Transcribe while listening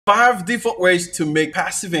5 different ways to make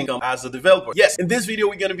passive income as a developer. Yes, in this video,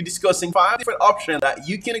 we're going to be discussing 5 different options that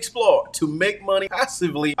you can explore to make money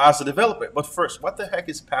passively as a developer. But first, what the heck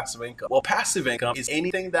is passive income? Well, passive income is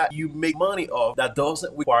anything that you make money off that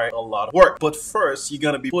doesn't require a lot of work. But first, you're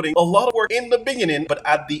going to be putting a lot of work in the beginning, but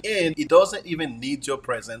at the end, it doesn't even need your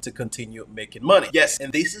presence to continue making money. Yes,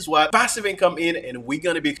 and this is what passive income is, and we're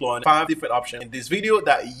going to be exploring 5 different options in this video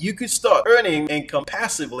that you could start earning income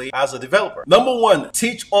passively as a developer. Number 1,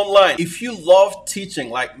 teach online. If you love teaching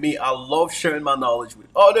like me, I love sharing my knowledge with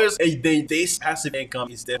others, and then this passive income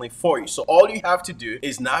is definitely for you. So all you have to do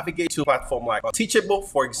is navigate to a platform like Teachable.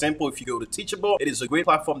 For example, if you go to Teachable, it is a great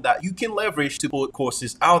platform that you can leverage to put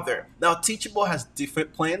courses out there. Now, Teachable has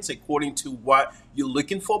different plans according to what you're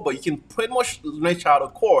looking for, but you can pretty much reach out a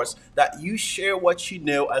course that you share what you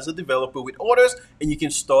know as a developer with others, and you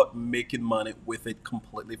can start making money with it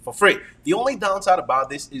completely for free. The only downside about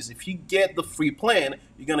this is if you get the free plan,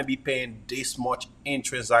 you're going to be paying this much in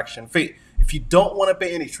transaction fee. If you don't want to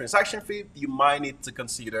pay any transaction fee, you might need to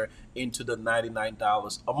consider into the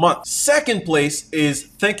 $99 a month. Second place is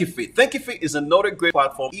Thinkific. Thinkific is another great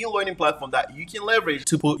platform, e-learning platform that you can leverage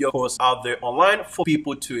to put your course out there online for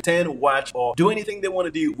people to attend, watch, or do anything they want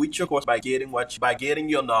to do with your course by getting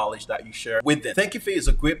your knowledge that you share with them. Thinkific is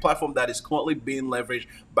a great platform that is currently being leveraged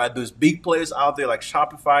by those big players out there like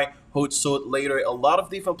Shopify, Hootsuite, Later. A lot of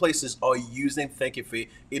different places are using Thinkific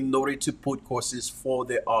in order to put courses for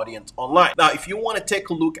their audience online. Now, if you want to take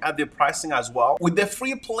a look at their pricing as well, with the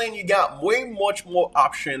free plan, you got way much more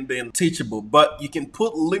option than Teachable, but you can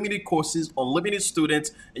put limited courses on limited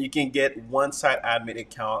students, and you can get one site admin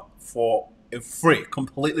account for free,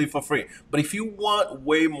 completely for free. But if you want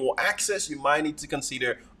way more access, you might need to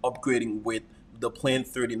consider upgrading with the plan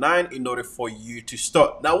 39 in order for you to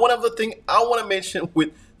start. Now, one of the things I want to mention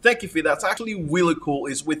with Thinkific that's actually really cool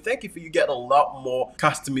is with Thinkific, you get a lot more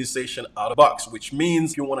customization out of the box, which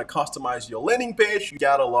means if you want to customize your landing page, you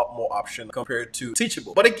got a lot more option compared to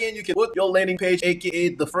Teachable. But again, you can put your landing page, aka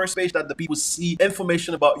the first page that the people see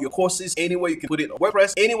information about your courses, anywhere you can put it on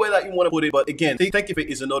WordPress, anywhere that you want to put it. But again, Thinkific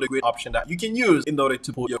is another great option that you can use in order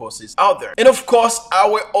to put your courses out there. And of course,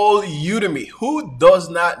 our old Udemy. Who does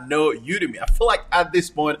not know Udemy? I feel like at this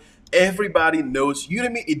point, everybody knows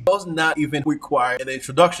Udemy. It does not even require an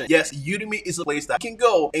introduction. Yes, Udemy is a place that you can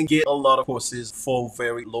go and get a lot of courses for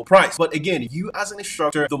very low price. But again, you as an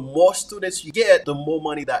instructor, the more students you get, the more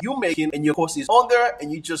money that you're making, and your course is on there,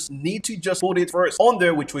 and you just need to just put it first on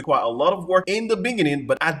there, which require a lot of work in the beginning,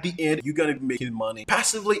 but at the end, you're gonna be making money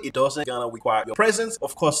passively. It doesn't gonna require your presence.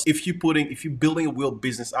 Of course, if you're building a real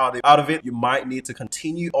business out of it, you might need to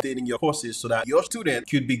continue updating your courses so that your student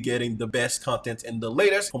could be getting the best content and the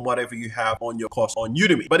latest from whatever you have on your course on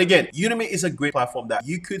Udemy. But again, Udemy is a great platform that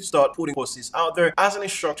you could start putting courses out there as an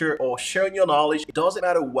instructor or sharing your knowledge. It doesn't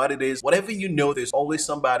matter what it is, whatever you know, there's always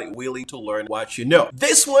somebody willing to learn what you know.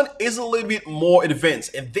 This one is a little bit more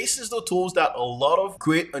advanced, and this is the tools that a lot of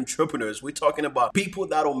great entrepreneurs, we're talking about people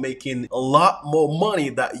that are making a lot more money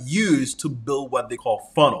that use to build what they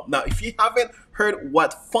call funnel. Now, if you haven't heard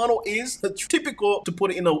what funnel is, it's typical to put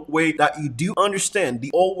it in a way that you do understand. The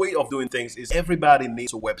old way of doing things is everybody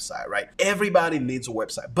needs a website, right? Everybody needs a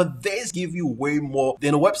website, but they give you way more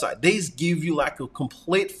than a website. They give you like a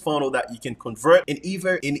complete funnel that you can convert and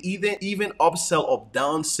even upsell or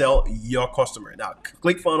downsell your customer. Now,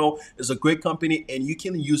 ClickFunnels is a great company, and you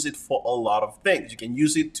can use it for a lot of things. You can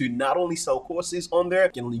use it to not only sell courses on there,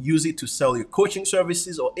 you can use it to sell your coaching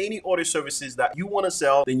services or any other services that you want to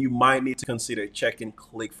sell. Then you might need to consider checking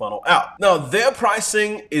ClickFunnels out. Now, their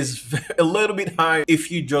pricing is a little bit high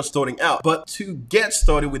if you're just starting out, but to get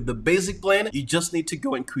started with the basic plan, you just need to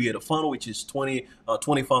go and create a funnel, which is 20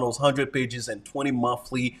 funnels, 100 pages, and 20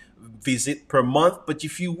 monthly visit per month. But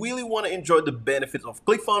if you really want to enjoy the benefits of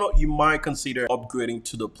ClickFunnels, you might consider upgrading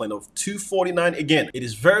to the plan of $249. Again, it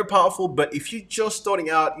is very powerful, but if you're just starting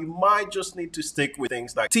out, you might just need to stick with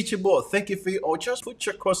things like Teachable or Thinkific, or just put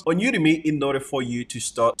your course on Udemy in order for you to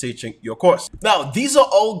start teaching your course. Now, these are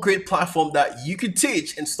all great platforms that you could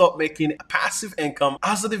teach and start making passive income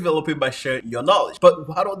as a developer by sharing your knowledge. But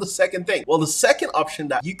what about the second thing? Well, the second option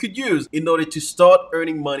that you could use in order to start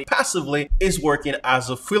earning money passively is working as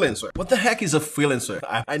a freelancer. What the heck is a freelancer?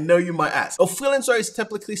 I know you might ask. A freelancer is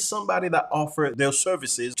typically somebody that offers their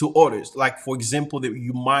services to others. Like, for example, that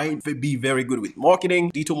you might be very good with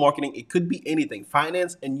marketing, digital marketing. It could be anything,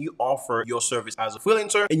 finance, and you offer your service as a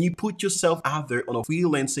freelancer, and you put yourself out there on a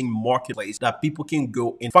freelancing marketplace that people can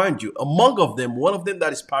go and find you. Among of them, one of them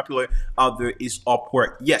that is popular out there is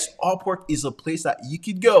Upwork. Yes, Upwork is a place that you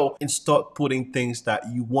could go and start putting things that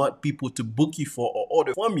you want people to book you for or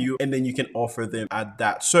order from you, and then you can offer them at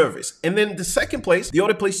that service. service. And then the second place, the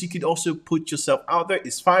other place you could also put yourself out there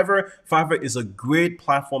is Fiverr. Fiverr is a great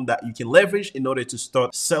platform that you can leverage in order to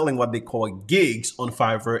start selling what they call gigs on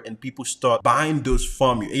Fiverr, and people start buying those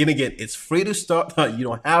from you. And again, it's free to start. You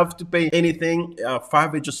don't have to pay anything.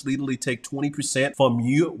 Fiverr just literally take 20% from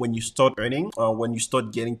you when you start earning, when you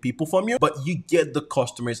start getting people from you, but you get the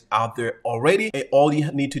customers out there already, and all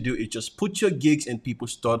you need to do is just put your gigs and people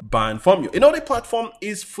start buying from you. Another platform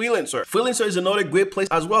is Freelancer. Freelancer is another great place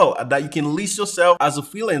as well that you can list yourself as a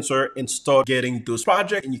freelancer and start getting those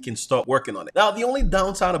projects, and you can start working on it. Now, the only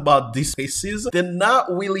downside about these places, they're not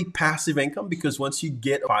really passive income, because once you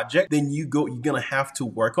get a project, then you're gonna have to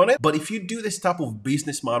work on it. But if you do this type of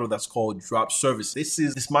business model that's called drop service,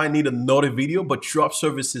 this might need another video, but drop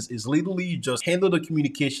services is literally you just handle the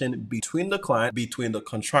communication between the client, between the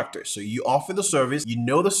contractor. So you offer the service, you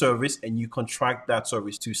know the service, and you contract that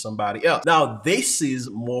service to somebody else. Now, this is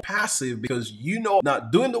more passive because you know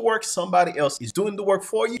not doing the work, somebody else is doing the work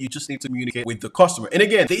for you. You just need to communicate with the customer. And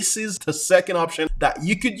again, this is the second option that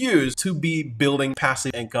you could use to be building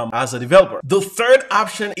passive income as a developer. The third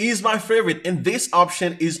option is my favorite, and this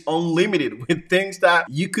option is unlimited with things that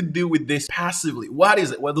you could do with this passively. What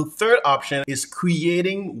is it? Well, the third option is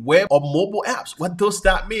creating web or mobile apps. What does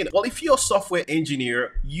that mean? Well, if you're a software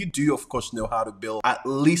engineer, you do of course know how to build at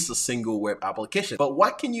least a single web application. But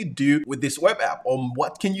what can you do with this web app, or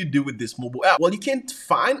what can you do with this mobile app? Well, you can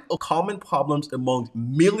find a common problems among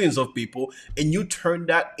millions of people, and you turn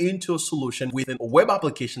that into a solution within a web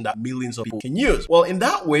application that millions of people can use. Well, in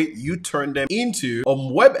that way, you turn them into a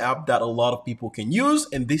web app that a lot of people can use,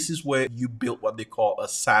 and this is where you build what they call a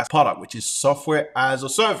SaaS product, which is software as a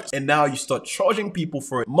service. And now you start charging people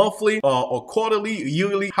for it monthly or quarterly,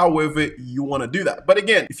 yearly, however you want to do that. But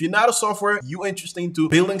again, if you're not a software, you're interested into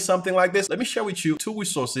building something like this, let me share with you two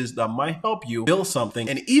resources that might help you build something,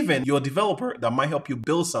 and even you're a developer, that might help you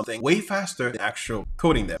build something way faster than actual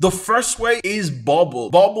coding them. The first way is Bubble,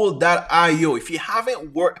 Bubble.io. If you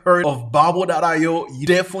haven't heard of Bubble.io, you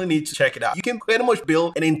definitely need to check it out. You can pretty much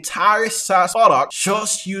build an entire SaaS product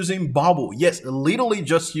just using Bubble. Yes, literally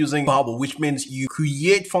just using Bubble, which means you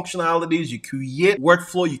create functionalities, you create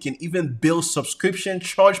workflow, you can even build subscription,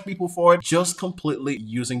 charge people for it, just completely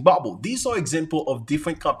using Bubble. These are examples of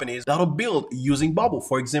different companies that are built using Bubble.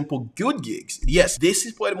 For example, Good Gigs. Yes, this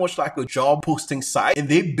is pretty much like a job posting site, and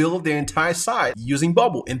they build their entire site using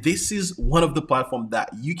Bubble. And this is one of the platforms that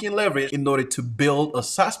you can leverage in order to build a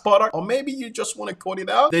SaaS product, or maybe you just want to code it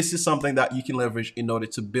out. This is something that you can leverage in order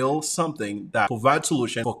to build something that provides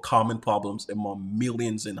solutions for common problems among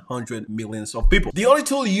millions and hundreds millions of people. The other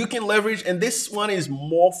tool you can leverage, and this one is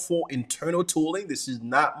more for internal tooling, this is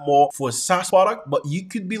not more for a SaaS product, but you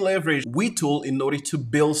could be leveraged WeTool in order to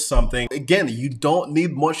build something. Again, you don't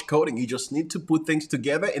need much coding, you just need to put things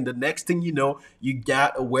together, and the next thing you know, you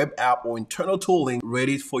got a web app or internal tooling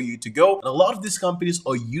ready for you to go. And a lot of these companies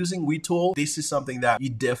are using WeTool. This is something that you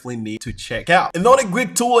definitely need to check out. Another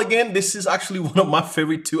great tool, again, this is actually one of my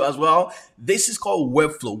favorite too as well. This is called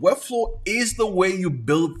Webflow. Webflow is the way you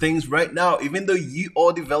build things right now. Even though you are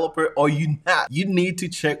a developer or you're not, you need to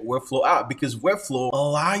check Webflow out, because Webflow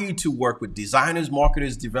allow you to work with designers,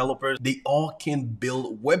 marketers, developers. They all can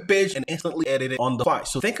build web page and instantly edit it on the fly.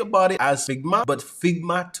 So think about it as Figma, but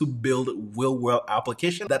Figma to build real world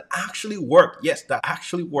application that actually work. Yes, that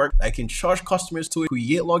actually work. I can charge customers to it,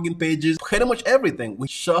 create login pages, pretty much everything with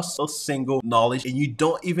just a single knowledge, and you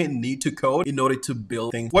don't even need to code in order to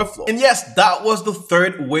build things Webflow. And yes, that was the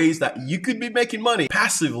third ways that you could be making money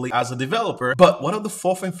passively as a developer. But what are the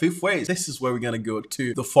fourth and fifth ways? This is where we're gonna go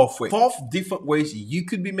to the fourth way. Fourth different ways you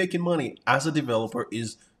could be making money as a developer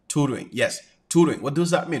is tutoring. Yes, tutoring. What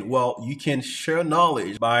does that mean? Well, you can share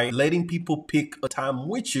knowledge by letting people pick a time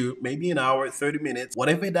with you, maybe an hour, 30 minutes,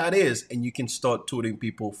 whatever that is, and you can start tutoring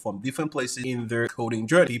people from different places in their coding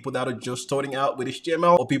journey. People that are just starting out with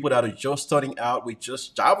HTML, or people that are just starting out with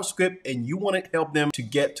just JavaScript, and you want to help them to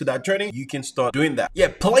get to that journey, you can start doing that. Yeah,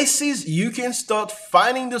 places you can start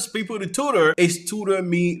finding those people to tutor is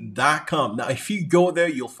tutorme.com. Now, if you go there,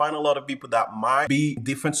 you'll find a lot of people that might be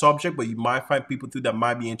different subject, but you might find people too that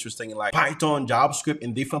might be interested in like Python, JavaScript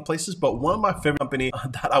in different places. But one of my favorite companies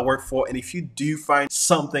that I work for, and if you do find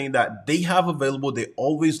something that they have available, they're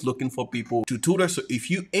always looking for people to tutor. So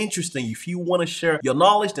if you're interested, if you want to share your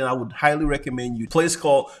knowledge, then I would highly recommend you a place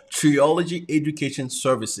called Triology Education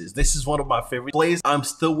Services. This is one of my favorite places. I'm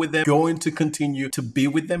still with them, going to continue to be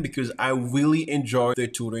with them because I really enjoy their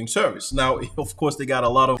tutoring service. Now, of course, they got a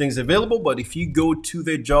lot of things available, but if you go to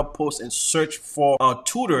their job post and search for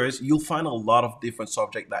tutors, you'll find a lot of different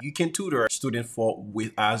subjects that you can tutor students student for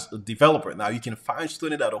with as a developer. Now you can find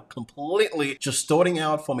students that are completely just starting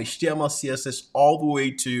out from HTML, CSS all the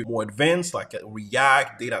way to more advanced like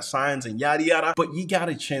React, data science, and yada yada. But you got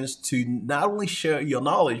a chance to not only share your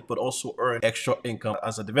knowledge but also earn extra income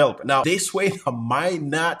as a developer. Now this way I might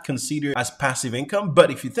not consider as passive income,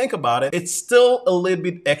 but if you think about it, it's still a little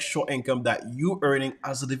bit extra income that you earning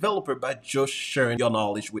as a developer by just sharing your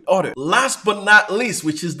knowledge with others. Last but not least,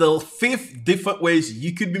 which is the fifth different ways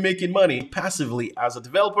you could be making money passively as a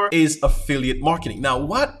developer, is affiliate marketing. Now,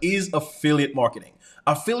 what is affiliate marketing?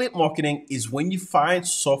 Affiliate marketing is when you find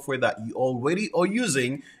software that you already are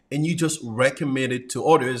using and you just recommend it to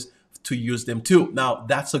others to use them too. Now,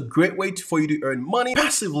 that's a great way for you to earn money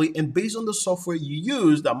passively, and based on the software you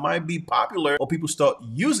use that might be popular or people start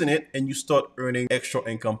using it and you start earning extra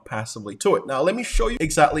income passively to it. Now, let me show you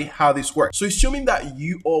exactly how this works. So assuming that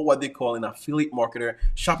you are what they call an affiliate marketer,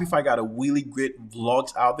 Shopify got a really great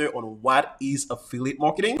vlogs out there on what is affiliate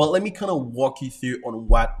marketing, but let me kind of walk you through on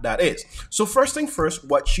what that is. So first thing first,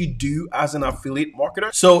 what you do as an affiliate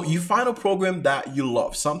marketer, so you find a program that you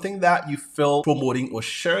love, something that you feel promoting or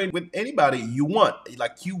sharing with anybody you want,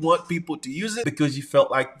 like you want people to use it because you felt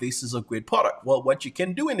like this is a great product. Well, what you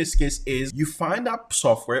can do in this case is you find that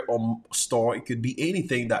software or store, it could be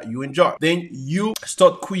anything that you enjoy. Then you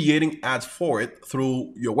start creating ads for it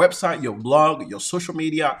through your website, your blog, your social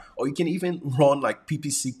media, or you can even run like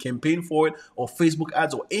PPC campaign for it or Facebook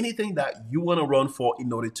ads or anything that you want to run for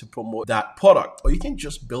in order to promote that product. Or you can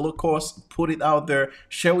just build a course, put it out there,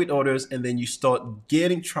 share with others, and then you start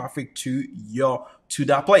getting traffic to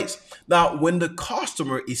that place. Now, when the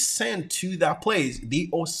customer is sent to that place, they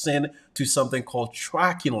are sent to something called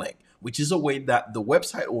tracking link, which is a way that the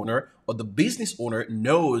website owner or the business owner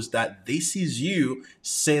knows that this is you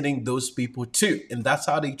sending those people to. And that's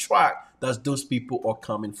how they track that those people are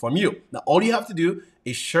coming from you. Now, all you have to do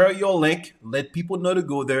is share your link, let people know to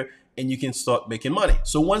go there, and you can start making money.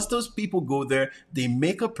 So once those people go there, they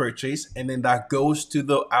make a purchase, and then that goes to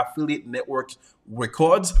the affiliate network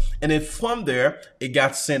records, and then from there it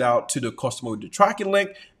got sent out to the customer with the tracking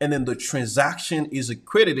link, and then the transaction is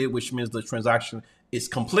accredited, which means the transaction is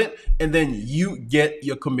complete, and then you get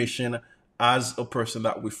your commission as a person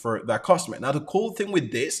that referred that customer. Now, the cool thing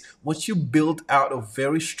with this, once you build out a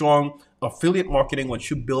very strong affiliate marketing, once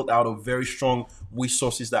you build out a very strong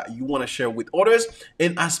resources that you want to share with others,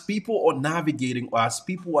 and as people are navigating or as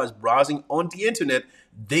people are browsing on the internet,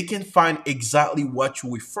 they can find exactly what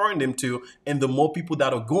you're referring them to. And the more people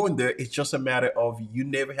that are going there, it's just a matter of you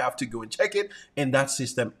never have to go and check it. And that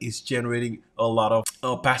system is generating a lot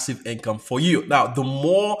of passive income for you. Now, the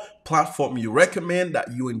more platform you recommend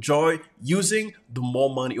that you enjoy using, the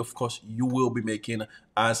more money, of course, you will be making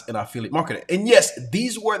as an affiliate marketer. And yes,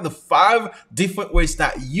 these were the 5 different ways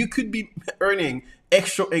that you could be earning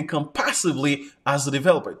extra income passively as a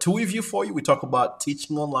developer. To review for you, we talk about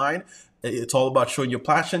teaching online. It's all about showing your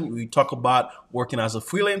passion. We talk about working as a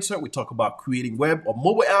freelancer. We talk about creating web or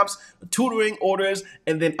mobile apps, tutoring, orders,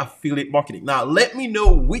 and then affiliate marketing. Now, let me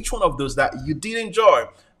know which one of those that you did enjoy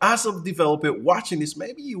as a developer watching this.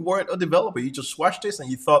 Maybe you weren't a developer. You just watched this and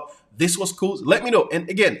you thought this was cool. Let me know. And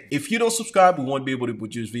again, if you don't subscribe, we won't be able to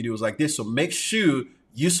produce videos like this. So make sure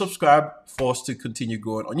you subscribe for us to continue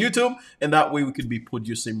growing on YouTube. And that way we could be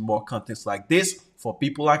producing more contents like this for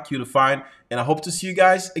people like you to find. And I hope to see you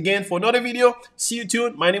guys again for another video. See you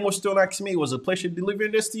tuned. My name was Stone Axme. It was a pleasure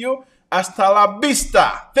delivering this to you. Hasta la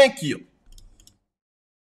vista. Thank you.